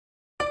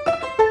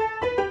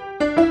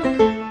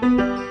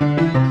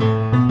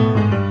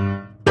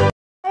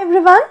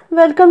everyone,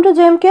 welcome to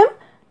GemChem.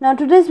 Now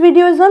today's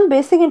video is on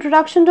basic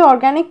introduction to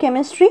organic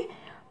chemistry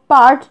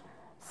part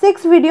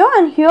 6 video,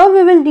 and here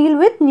we will deal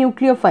with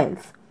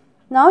nucleophiles.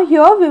 Now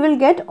here we will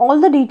get all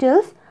the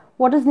details,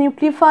 what is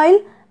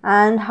nucleophile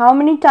and how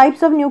many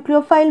types of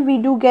nucleophile we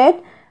do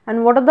get,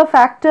 and what are the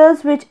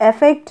factors which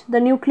affect the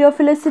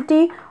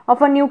nucleophilicity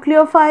of a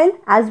nucleophile,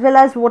 as well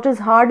as what is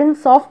hard and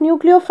soft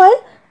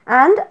nucleophile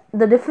and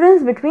the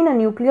difference between a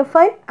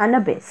nucleophile and a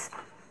base.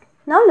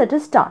 Now let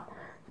us start.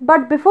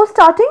 But before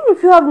starting,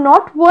 if you have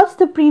not watched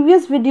the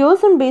previous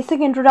videos on basic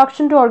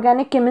introduction to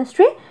organic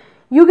chemistry,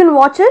 you can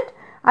watch it.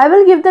 I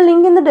will give the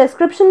link in the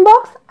description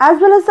box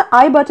as well as the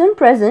I button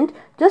present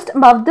just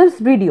above this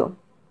video.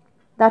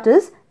 That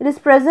is, it is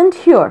present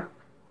here,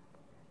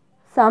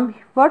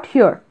 somewhat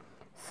here.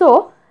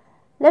 So,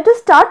 let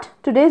us start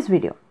today's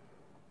video.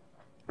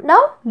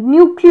 Now,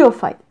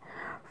 nucleophile.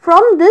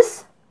 From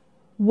this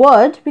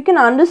word, we can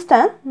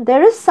understand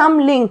there is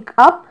some link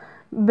up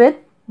with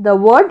the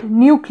word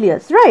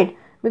nucleus, right?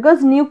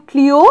 Because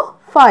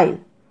nucleophile.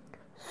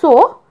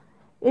 So,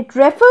 it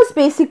refers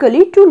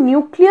basically to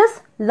nucleus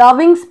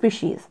loving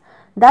species.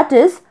 That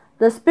is,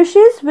 the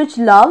species which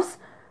loves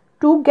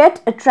to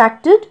get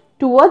attracted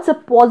towards a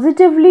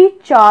positively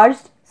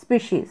charged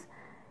species.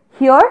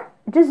 Here,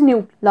 it is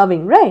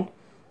loving, right?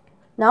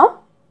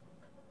 Now,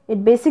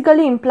 it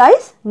basically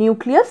implies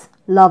nucleus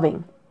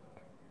loving.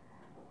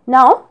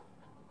 Now,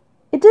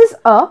 it is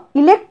a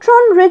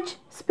electron rich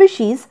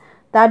species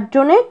that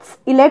donates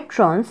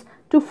electrons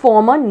to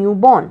form a new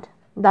bond.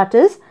 That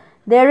is,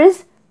 there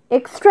is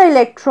extra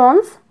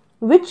electrons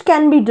which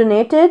can be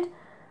donated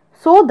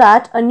so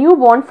that a new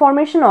bond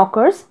formation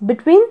occurs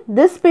between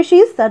this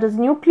species, that is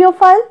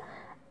nucleophile,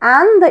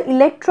 and the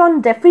electron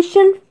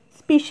deficient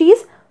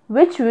species,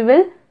 which we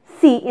will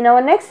see in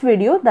our next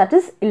video, that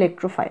is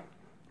electrophile.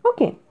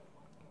 Okay.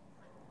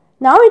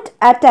 Now it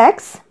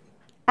attacks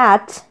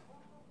at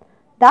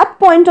that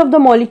point of the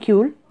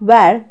molecule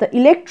where the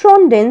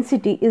electron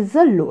density is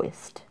the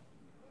lowest,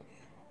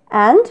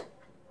 and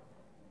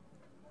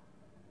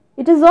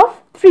it is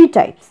of three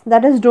types.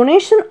 That is,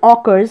 donation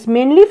occurs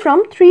mainly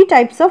from three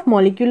types of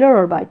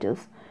molecular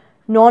orbitals: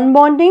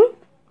 non-bonding,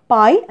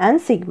 pi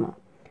and sigma.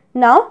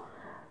 Now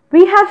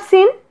we have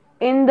seen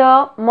in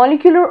the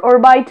molecular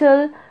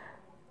orbital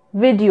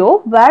video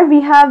where we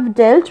have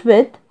dealt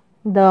with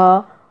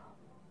the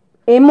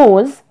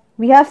MOs,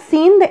 we have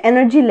seen the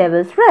energy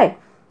levels, right?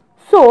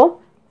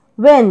 So,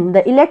 when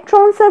the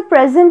electrons are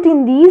present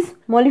in these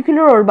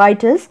molecular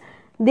orbitals,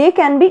 they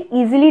can be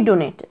easily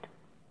donated.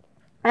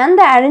 And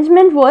the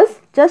arrangement was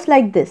just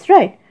like this,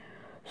 right?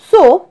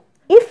 So,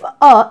 if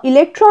a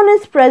electron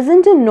is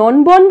present in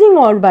non-bonding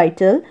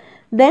orbital,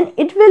 then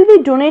it will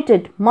be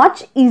donated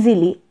much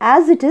easily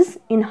as it is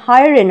in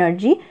higher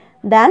energy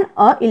than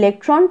a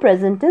electron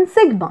present in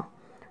sigma.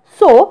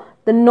 So,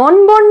 the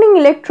non-bonding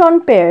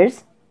electron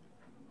pairs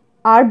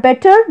are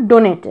better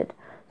donated.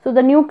 So,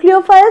 the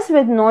nucleophiles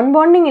with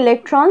non-bonding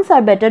electrons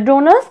are better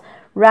donors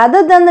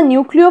rather than the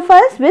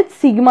nucleophiles with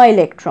sigma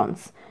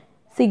electrons,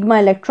 sigma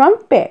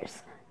electron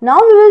pairs. Now,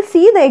 we will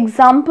see the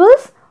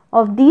examples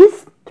of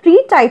these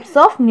three types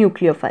of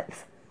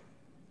nucleophiles.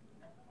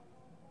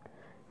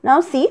 Now,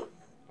 see,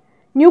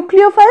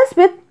 nucleophiles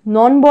with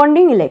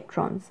non-bonding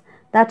electrons,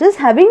 that is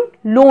having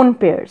lone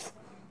pairs.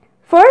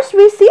 First,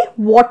 we see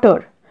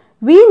water.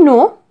 We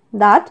know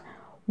that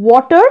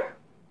water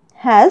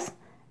has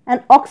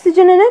an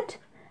oxygen in it,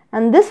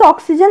 and this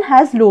oxygen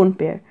has lone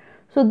pair.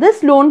 So,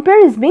 this lone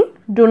pair is being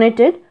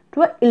donated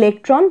to an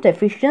electron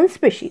deficient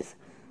species.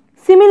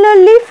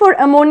 Similarly, for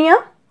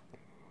ammonia,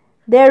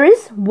 there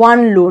is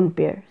one lone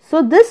pair.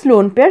 So, this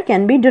lone pair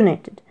can be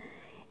donated.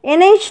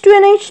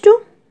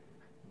 NH2NH2,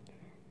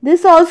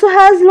 this also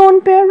has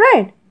lone pair,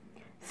 right?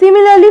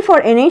 Similarly,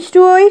 for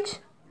NH2OH,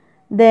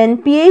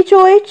 then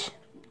PHOH,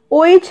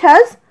 OH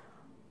has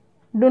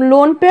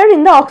lone pair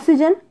in the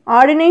oxygen,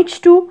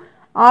 RNH2,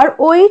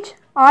 ROH,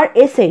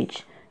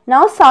 RSH.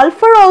 Now,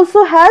 sulfur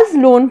also has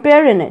lone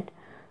pair in it.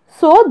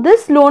 So,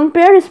 this lone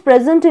pair is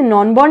present in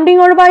non-bonding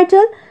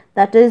orbital,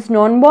 that is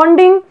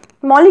non-bonding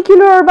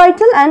molecular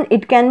orbital, and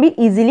it can be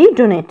easily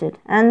donated,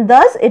 and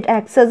thus it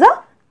acts as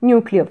a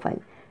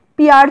nucleophile.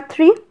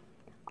 PR3,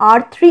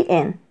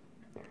 R3N.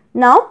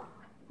 Now,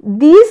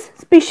 these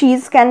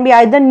species can be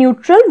either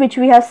neutral, which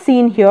we have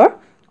seen here,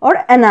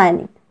 or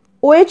anionic.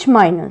 OH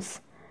minus,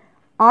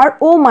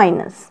 RO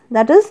minus,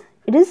 that is,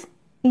 it is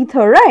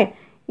ether, right?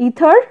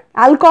 Ether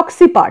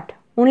alkoxy part,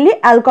 only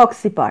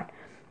alkoxy part.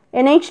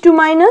 NH2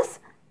 minus,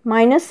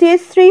 minus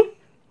CH3,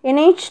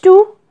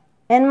 NH2,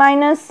 N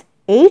minus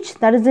H,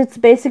 that is, it's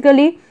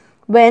basically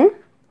when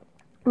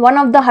one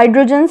of the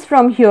hydrogens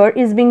from here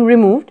is being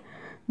removed,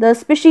 the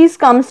species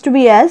comes to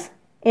be as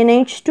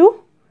NH2,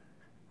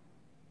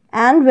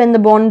 and when the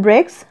bond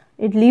breaks,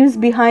 it leaves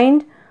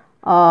behind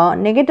a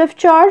negative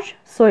charge,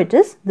 so it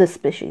is this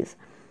species.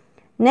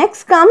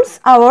 Next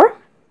comes our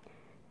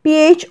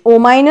PHO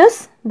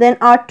minus, then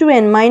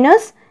R2N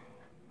minus,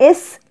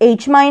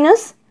 SH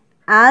minus,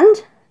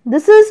 and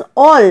this is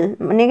all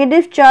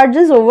negative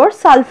charges over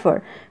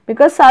sulfur,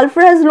 because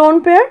sulfur has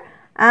lone pair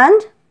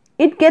and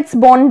it gets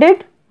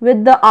bonded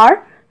with the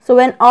R. So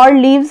when R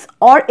leaves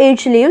or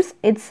H leaves,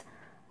 its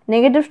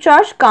negative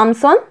charge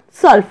comes on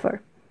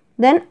sulfur.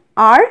 Then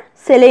R,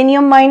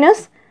 selenium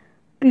minus,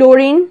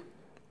 chlorine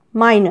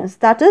minus,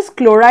 that is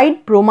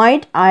chloride,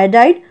 bromide,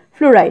 iodide,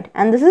 fluoride,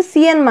 and this is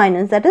Cn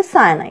minus, that is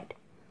cyanide.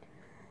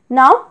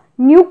 Now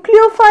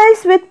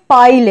nucleophiles with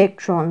pi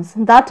electrons,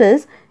 that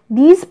is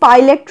these pi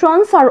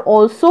electrons are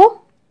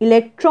also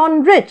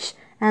electron rich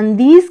and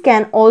these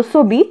can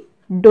also be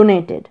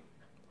donated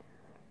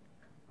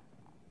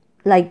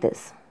like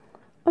this.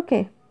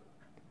 Okay.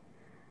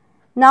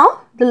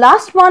 Now the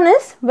last one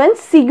is when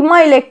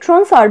sigma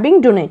electrons are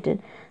being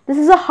donated. This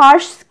is a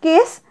harsh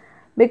case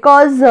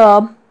because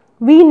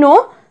we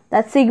know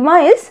that sigma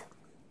is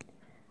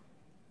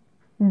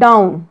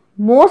down,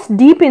 most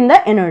deep in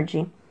the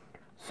energy.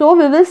 So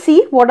we will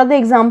see what are the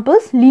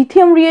examples.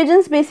 Lithium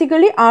reagents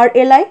basically are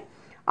Li,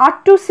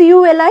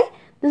 R2Cu Li.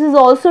 This is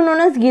also known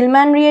as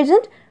Gilman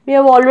reagent. We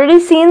have already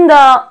seen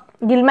the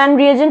Gilman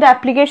reagent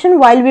application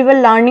while we were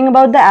learning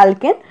about the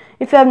alkane.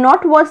 If you have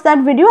not watched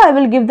that video, I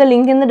will give the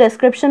link in the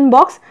description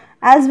box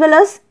as well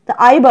as the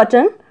I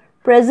button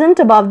present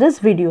above this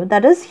video,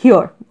 that is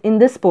here in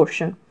this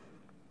portion.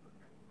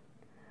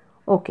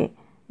 Okay,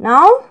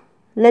 now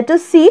let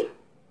us see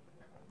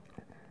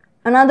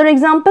another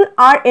example,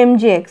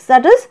 RMGX,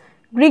 that is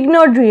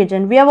Grignard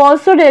reagent. We have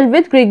also dealt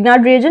with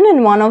Grignard reagent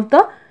in one of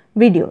the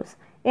videos.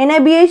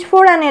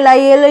 NaBH4 and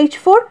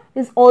LiAlH4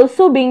 is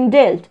also being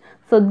dealt.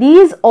 So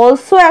these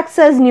also acts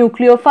as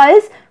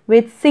nucleophiles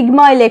with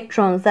sigma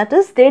electrons, that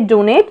is they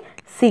donate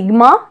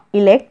sigma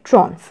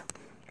electrons.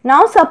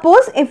 Now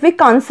suppose if we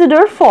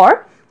consider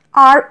for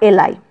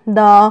RLi,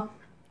 the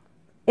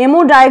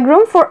MO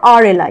diagram for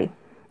RLi.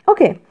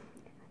 Okay,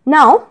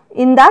 now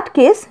in that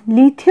case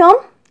lithium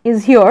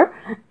is here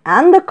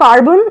and the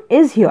carbon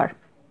is here,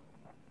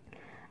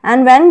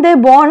 and when they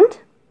bond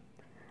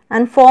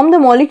and form the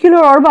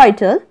molecular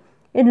orbital,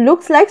 it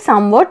looks like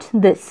somewhat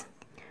this.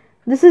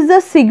 This is the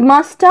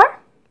sigma star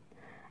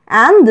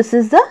and this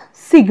is the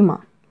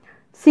sigma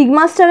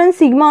star and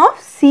sigma of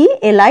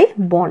CLi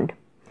bond,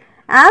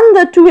 and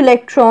the two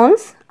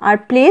electrons are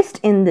placed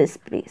in this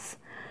place.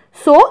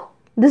 So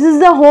this is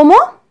the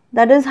HOMO,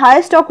 that is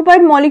highest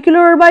occupied molecular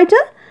orbital,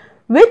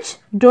 which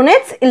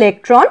donates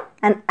electron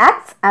and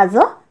acts as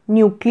a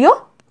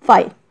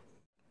nucleophile.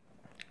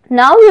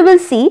 Now we will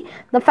see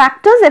the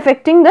factors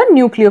affecting the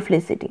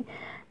nucleophilicity.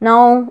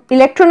 Now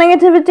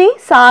electronegativity,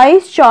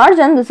 size, charge,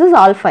 and this is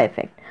alpha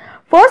effect.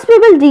 First we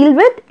will deal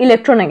with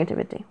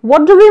electronegativity.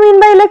 What do we mean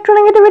by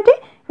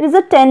electronegativity? It is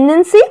a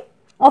tendency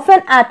of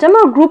an atom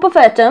or group of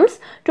atoms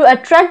to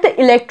attract the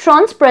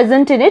electrons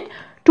present in it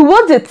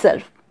towards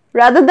itself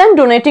rather than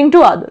donating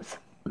to others.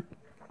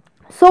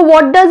 So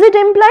what does it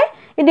imply?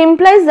 It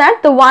implies that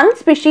the one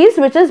species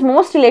which is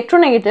most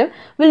electronegative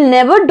will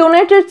never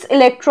donate its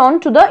electron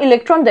to the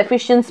electron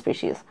deficient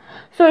species.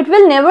 So it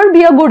will never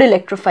be a good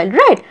electrophile,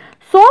 right?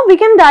 So we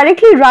can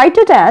directly write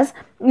it as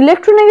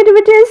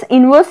electronegativity is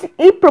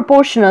inversely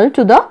proportional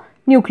to the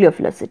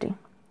nucleophilicity.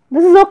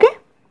 This is okay?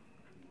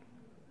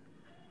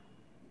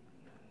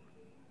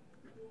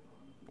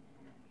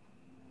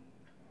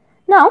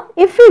 Now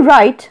if we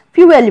write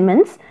few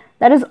elements,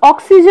 that is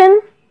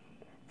oxygen,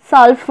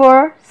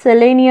 sulfur,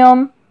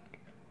 selenium,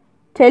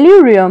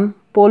 tellurium,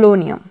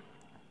 polonium.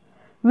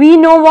 We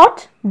know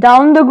what?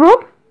 Down the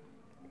group,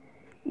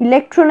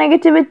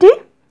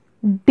 electronegativity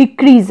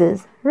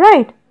decreases,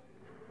 right?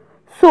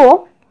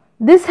 So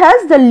this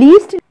has the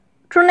least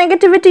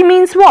electronegativity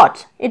means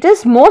what? It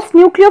is most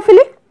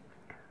nucleophilic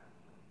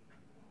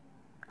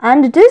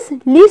and it is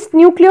least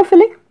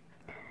nucleophilic.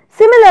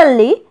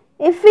 Similarly,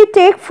 if we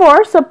take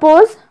for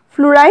suppose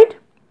fluoride,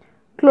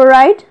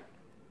 chloride,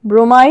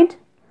 bromide,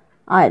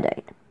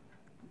 iodide,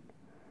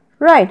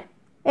 right?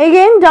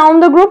 Again down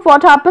the group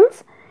what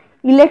happens?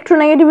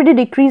 Electronegativity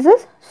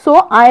decreases,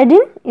 so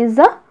iodine is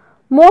the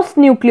most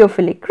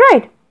nucleophilic,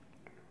 right?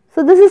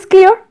 So this is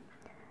clear.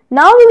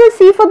 Now we will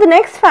see for the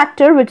next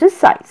factor, which is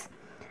size.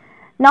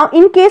 Now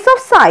in case of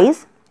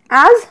size,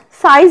 as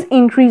size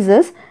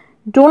increases,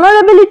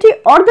 donorability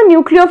or the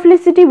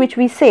nucleophilicity which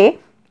we say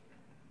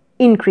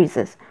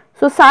increases.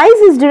 So size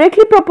is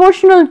directly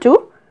proportional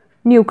to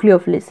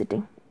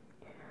nucleophilicity.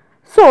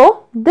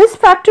 So this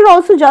factor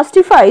also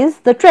justifies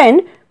the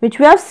trend which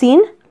we have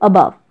seen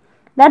above.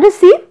 That is,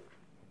 see,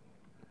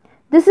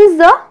 this is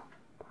the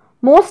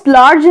most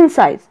large in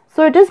size,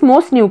 so it is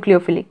most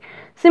nucleophilic.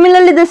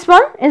 Similarly, this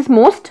one is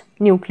most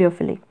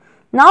nucleophilic.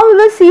 Now we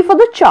will see for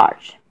the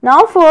charge.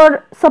 Now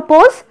for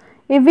suppose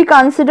if we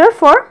consider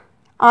for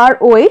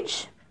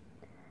ROH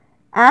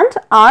and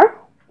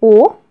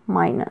RO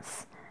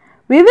minus,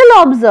 we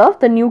will observe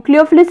the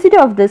nucleophilicity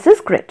of this is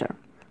greater.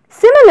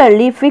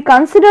 Similarly, if we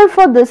consider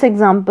for this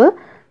example,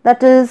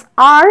 that is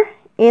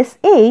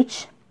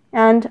RSH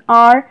and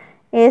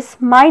RS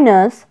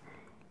minus,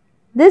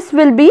 this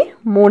will be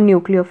more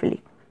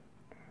nucleophilic.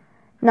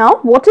 Now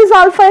what is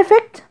alpha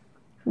effect?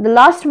 The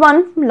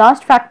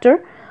last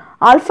factor,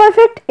 alpha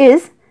effect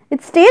is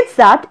It states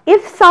that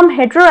if some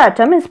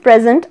heteroatom is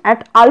present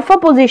at alpha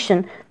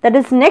position, that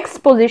is next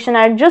position,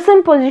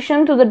 adjacent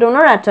position to the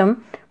donor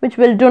atom which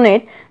will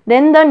donate,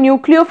 then the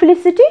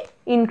nucleophilicity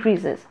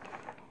increases.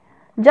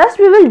 Just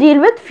we will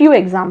deal with few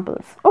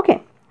examples.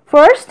 Okay,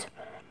 first,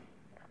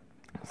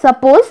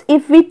 suppose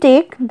if we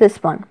take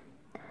this one,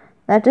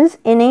 that is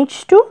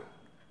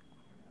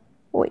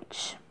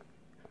NH2OH.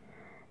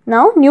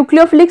 Now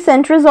nucleophilic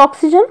center is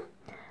oxygen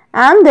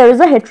and there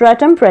is a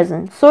heteroatom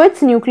present, so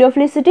its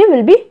nucleophilicity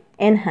will be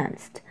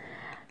enhanced.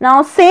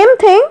 Now same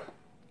thing,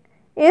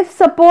 if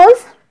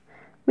suppose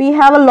we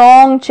have a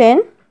long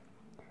chain,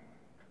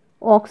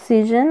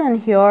 oxygen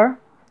and here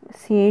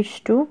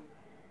CH2,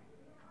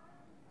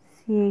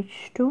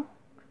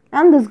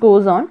 and this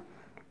goes on,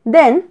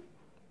 then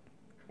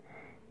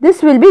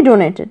this will be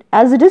donated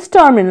as it is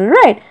terminal,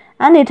 right,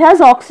 and it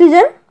has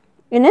oxygen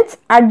in its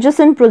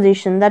adjacent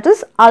position, that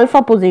is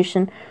alpha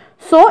position,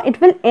 so it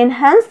will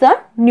enhance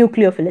the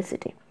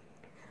nucleophilicity.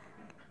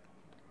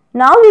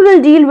 Now we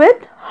will deal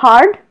with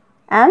hard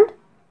and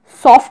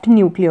soft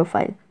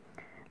nucleophile.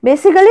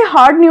 Basically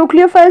hard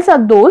nucleophiles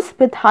are those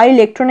with high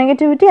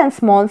electronegativity and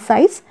small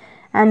size,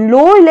 and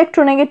low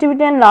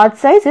electronegativity and large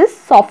size is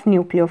soft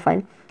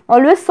nucleophile.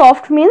 Always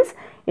soft means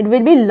it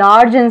will be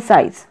large in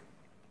size.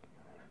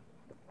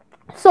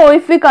 So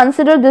if we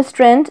consider this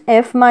trend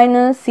F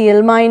minus,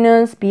 Cl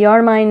minus,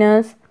 Br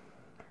minus,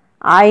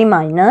 I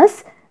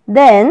minus,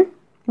 then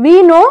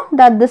we know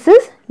that this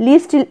is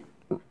least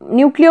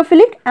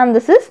nucleophilic and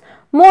this is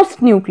most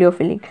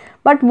nucleophilic.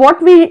 But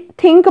what we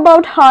think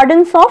about hard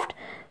and soft,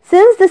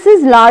 since this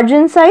is large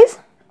in size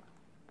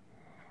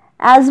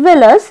as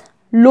well as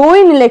low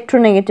in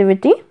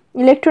electronegativity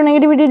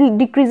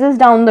decreases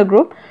down the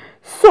group,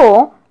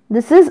 so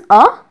this is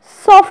a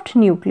soft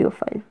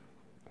nucleophile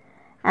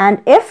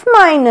and F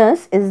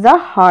minus is the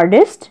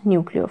hardest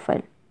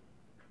nucleophile.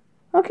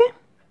 Okay.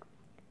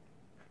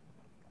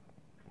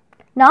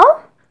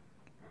 Now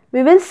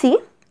we will see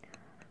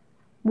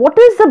what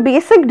is the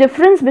basic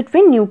difference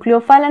between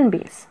nucleophile and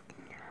base.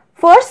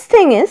 First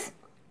thing is,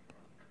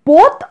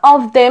 both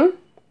of them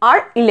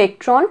are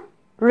electron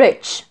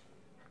rich,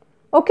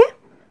 okay,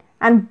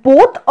 and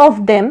both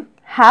of them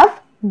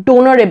have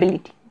donor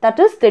ability, that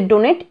is they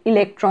donate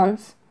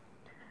electrons.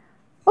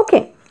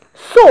 Okay,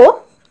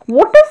 so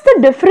what is the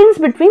difference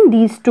between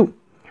these two?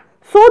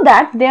 So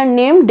that they are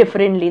named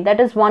differently, that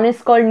is one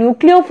is called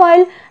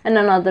nucleophile and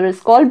another is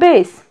called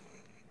base.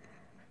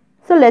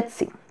 So let's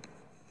see.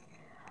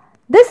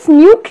 This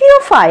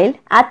nucleophile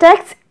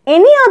attacks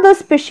any other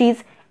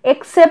species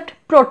except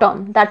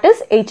proton, that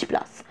is H+,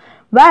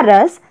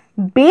 whereas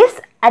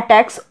base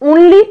attacks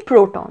only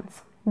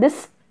protons.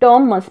 This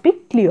term must be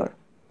clear.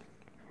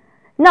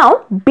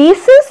 Now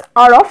bases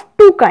are of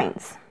two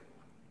kinds,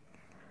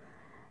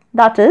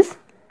 that is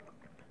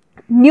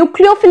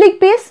nucleophilic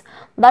base,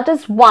 that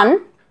is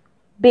one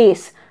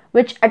base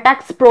which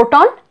attacks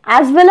proton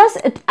as well as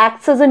it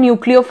acts as a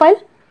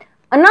nucleophile.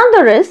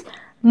 Another is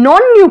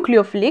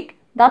non-nucleophilic,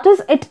 that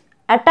is it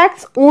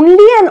attacks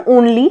only and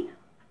only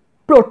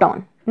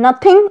proton,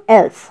 nothing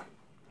else.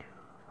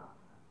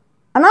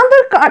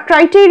 Another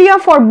criteria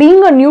for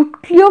being a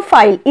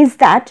nucleophile is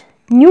that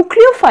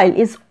nucleophile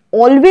is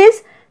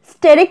always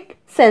steric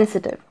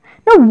sensitive.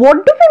 Now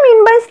what do we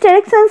mean by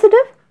steric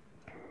sensitive?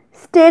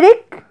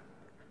 Steric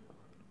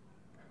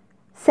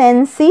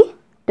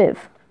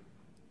sensitive.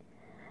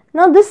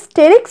 Now this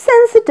steric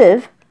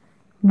sensitive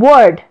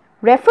word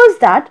refers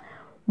that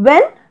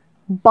when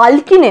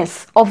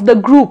bulkiness of the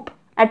group,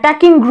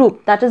 attacking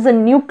group, that is a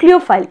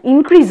nucleophile,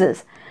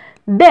 increases,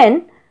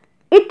 then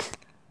it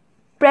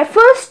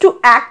prefers to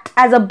act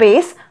as a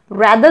base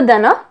rather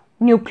than a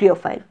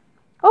nucleophile.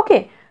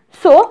 Okay,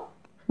 so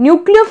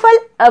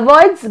nucleophile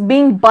avoids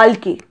being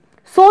bulky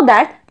so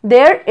that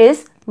there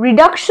is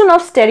reduction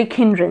of steric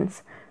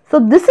hindrance. So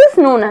this is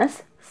known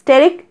as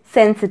steric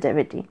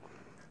sensitivity.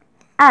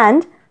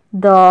 And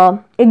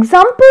the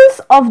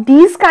examples of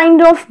these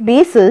kind of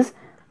bases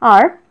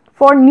are,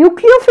 for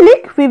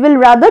nucleophilic we will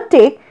rather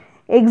take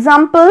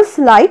examples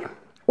like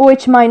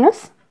OH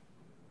minus,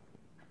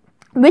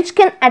 which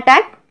can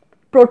attack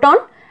proton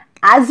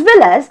as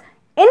well as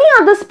any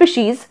other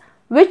species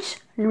which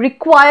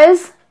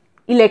requires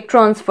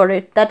electrons for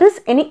it, that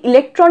is any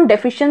electron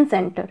deficient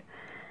center.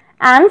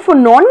 And for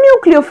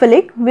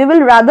non-nucleophilic we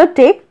will rather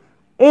take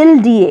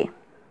LDA.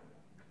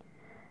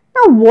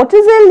 Now what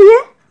is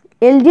LDA?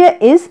 LDA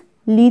is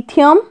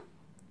lithium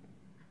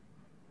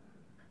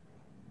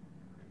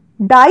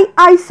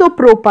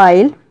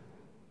diisopropyl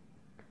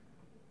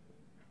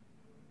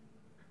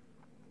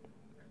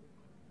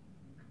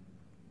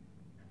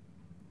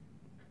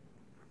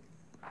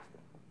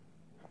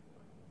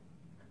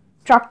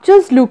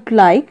structures look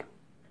like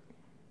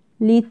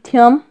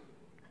lithium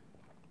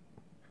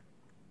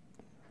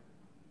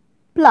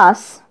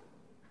plus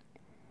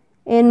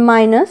N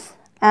minus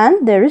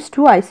and there is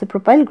two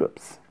isopropyl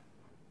groups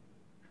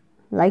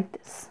like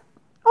this.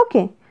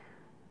 Okay,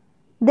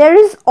 there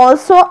is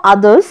also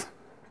others,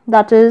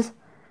 that is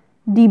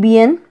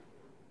DBN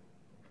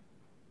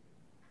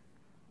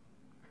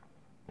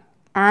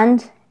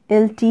and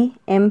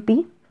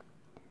LTMP.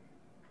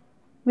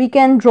 We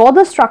can draw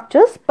the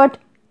structures, but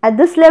at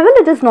this level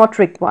it is not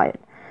required.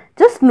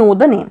 Just know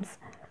the names.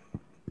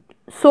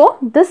 So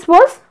this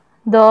was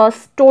the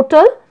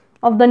total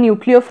of the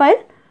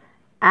nucleophile,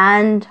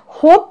 and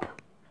hope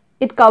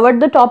it covered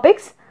the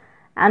topics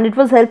and it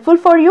was helpful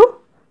for you.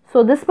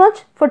 So this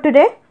much for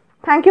today.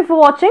 Thank you for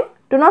watching.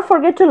 Do not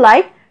forget to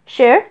like,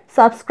 share,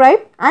 subscribe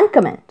and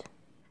comment.